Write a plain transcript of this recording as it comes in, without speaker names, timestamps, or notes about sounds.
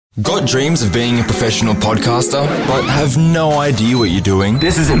Got dreams of being a professional podcaster, but have no idea what you're doing?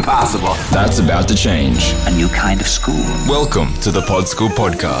 This is impossible. That's about to change. A new kind of school. Welcome to the Pod School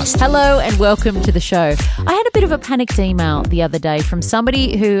Podcast. Hello and welcome to the show. I had a bit of a panicked email the other day from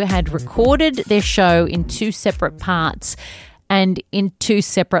somebody who had recorded their show in two separate parts and in two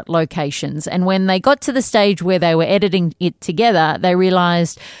separate locations. And when they got to the stage where they were editing it together, they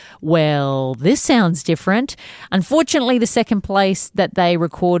realised, well, this sounds different. Unfortunately, the second place that they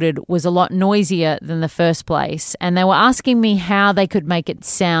recorded was a lot noisier than the first place. And they were asking me how they could make it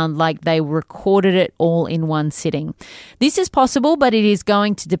sound like they recorded it all in one sitting. This is possible, but it is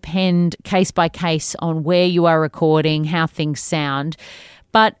going to depend case by case on where you are recording, how things sound.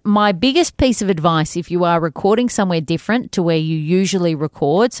 But my biggest piece of advice, if you are recording somewhere different to where you usually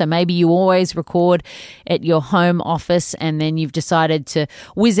record, so maybe you always record at your home office and then you've decided to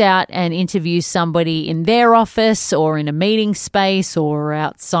whiz out and interview somebody in their office or in a meeting space or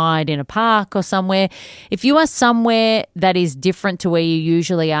outside in a park or somewhere. If you are somewhere that is different to where you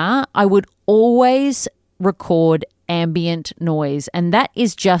usually are, I would always record ambient noise, and that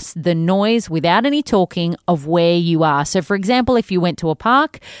is just the noise without any talking of where you are. So for example, if you went to a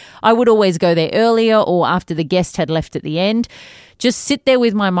park, I would always go there earlier or after the guest had left at the end. Just sit there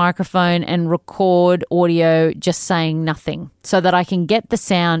with my microphone and record audio just saying nothing so that I can get the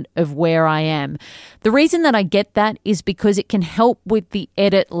sound of where I am. The reason that I get that is because it can help with the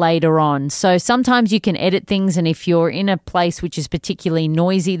edit later on. So sometimes you can edit things, and if you're in a place which is particularly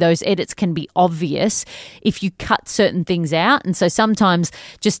noisy, those edits can be obvious if you cut certain things out. And so sometimes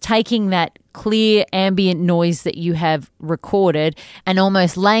just taking that clear ambient noise that you have recorded and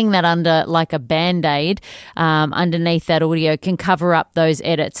almost laying that under like a Band-Aid underneath that audio can cover up those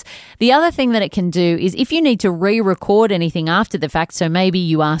edits. The other thing that it can do is if you need to re-record anything after the fact, so maybe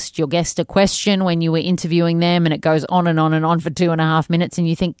you asked your guest a question when you were interviewing them and it goes on and on and on for 2.5 minutes and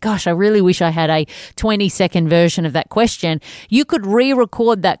you think, gosh, I really wish I had a 20-second version of that question, you could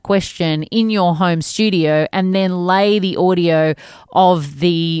re-record that question in your home studio and then lay the audio of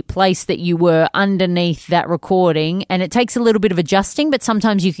the place that you were underneath that recording, and it takes a little bit of adjusting, but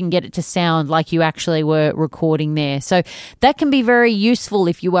sometimes you can get it to sound like you actually were recording there. So that can be very useful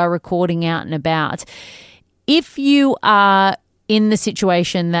if you are recording out and about. If you are in the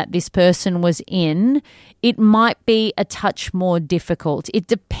situation that this person was in, it might be a touch more difficult. It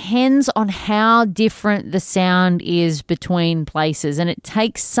depends on how different the sound is between places, and it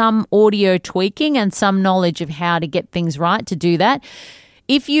takes some audio tweaking and some knowledge of how to get things right to do that.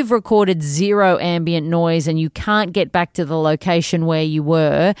 If you've recorded zero ambient noise and you can't get back to the location where you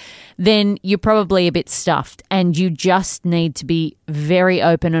were, then you're probably a bit stuffed and you just need to be very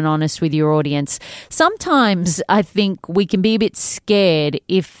open and honest with your audience. Sometimes I think we can be a bit scared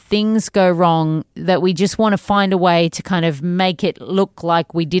if things go wrong that we just want to find a way to kind of make it look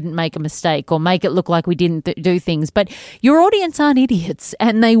like we didn't make a mistake or make it look like we didn't do things. But your audience aren't idiots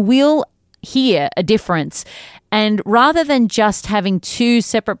and they will hear a difference. And rather than just having two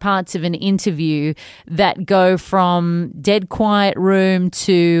separate parts of an interview that go from dead quiet room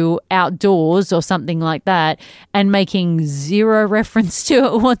to outdoors or something like that and making zero reference to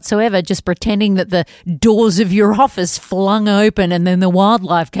it whatsoever, just pretending that the doors of your office flung open and then the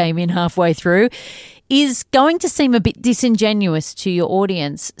wildlife came in halfway through, is going to seem a bit disingenuous to your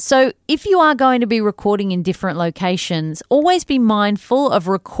audience. So if you are going to be recording in different locations, always be mindful of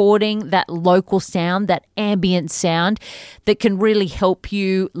recording that local sound, that ambient sound that can really help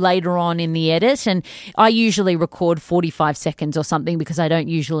you later on in the edit. And I usually record 45 seconds or something because I don't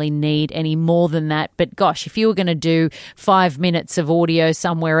usually need any more than that. But gosh, if you were going to do 5 minutes of audio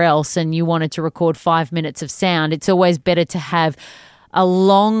somewhere else and you wanted to record 5 minutes of sound, it's always better to have a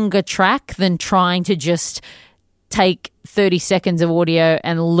longer track than trying to just take 30 seconds of audio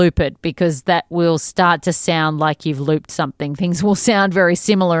and loop it, because that will start to sound like you've looped something. Things will sound very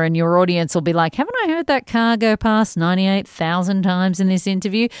similar and your audience will be like, haven't I heard that car go past 98,000 times in this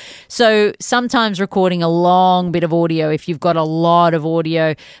interview? So sometimes recording a long bit of audio, if you've got a lot of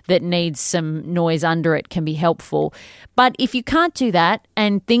audio that needs some noise under it, can be helpful. But if you can't do that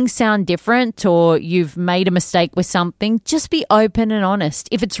and things sound different or you've made a mistake with something, just be open and honest.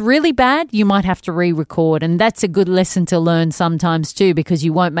 If it's really bad, you might have to re-record, and that's a good lesson to learn sometimes too, because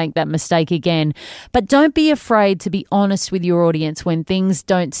you won't make that mistake again. But don't be afraid to be honest with your audience when things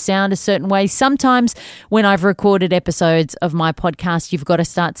don't sound a certain way. Sometimes when I've recorded episodes of my podcast, you've got to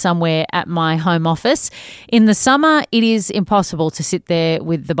start somewhere at my home office. In the summer, it is impossible to sit there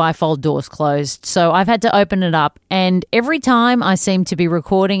with the bifold doors closed. So I've had to open it up, and every time I seem to be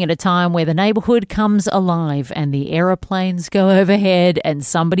recording at a time where the neighborhood comes alive and the aeroplanes go overhead and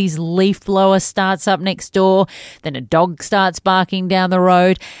somebody's leaf blower starts up next door, then a dog dog starts barking down the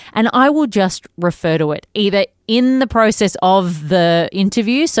road, and I will just refer to it either in the process of the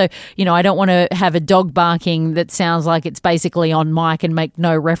interview. So, I don't want to have a dog barking that sounds like it's basically on mic and make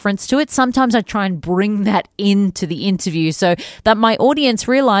no reference to it. Sometimes I try and bring that into the interview so that my audience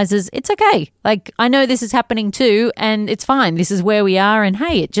realizes it's okay. Like, I know this is happening too, and it's fine. This is where we are. And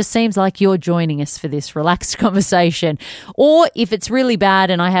hey, it just seems like you're joining us for this relaxed conversation. Or if it's really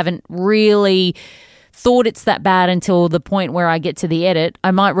bad and I haven't really thought it's that bad until the point where I get to the edit,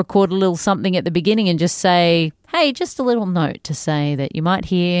 I might record a little something at the beginning and just say, hey, just a little note to say that you might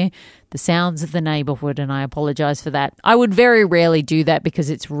hear the sounds of the neighborhood, and I apologize for that. I would very rarely do that because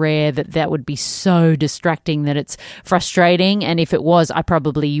it's rare that would be so distracting that it's frustrating. And if it was, I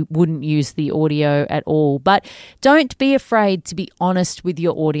probably wouldn't use the audio at all. But don't be afraid to be honest with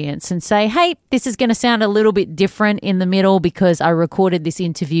your audience and say, hey, this is going to sound a little bit different in the middle because I recorded this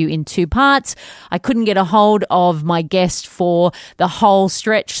interview in 2 parts. I couldn't get a hold of my guest for the whole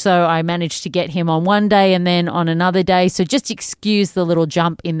stretch, so I managed to get him on one day and then on another day. So just excuse the little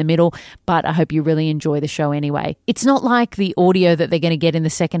jump in the middle. But I hope you really enjoy the show anyway. It's not like the audio that they're going to get in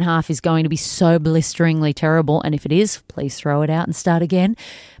the second half is going to be so blisteringly terrible. And if it is, please throw it out and start again.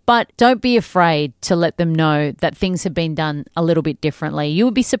 But don't be afraid to let them know that things have been done a little bit differently. You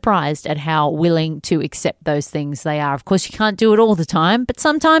would be surprised at how willing to accept those things they are. Of course, you can't do it all the time, but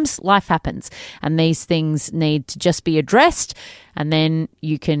sometimes life happens and these things need to just be addressed, and then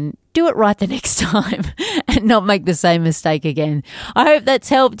you can do it right the next time and not make the same mistake again. I hope that's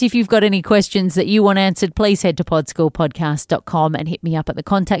helped. If you've got any questions that you want answered, please head to podschoolpodcast.com and hit me up at the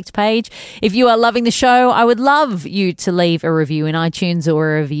contact page. If you are loving the show, I would love you to leave a review in iTunes or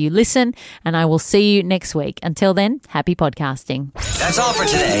wherever you listen, and I will see you next week. Until then, happy podcasting. That's all for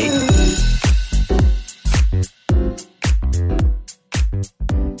today.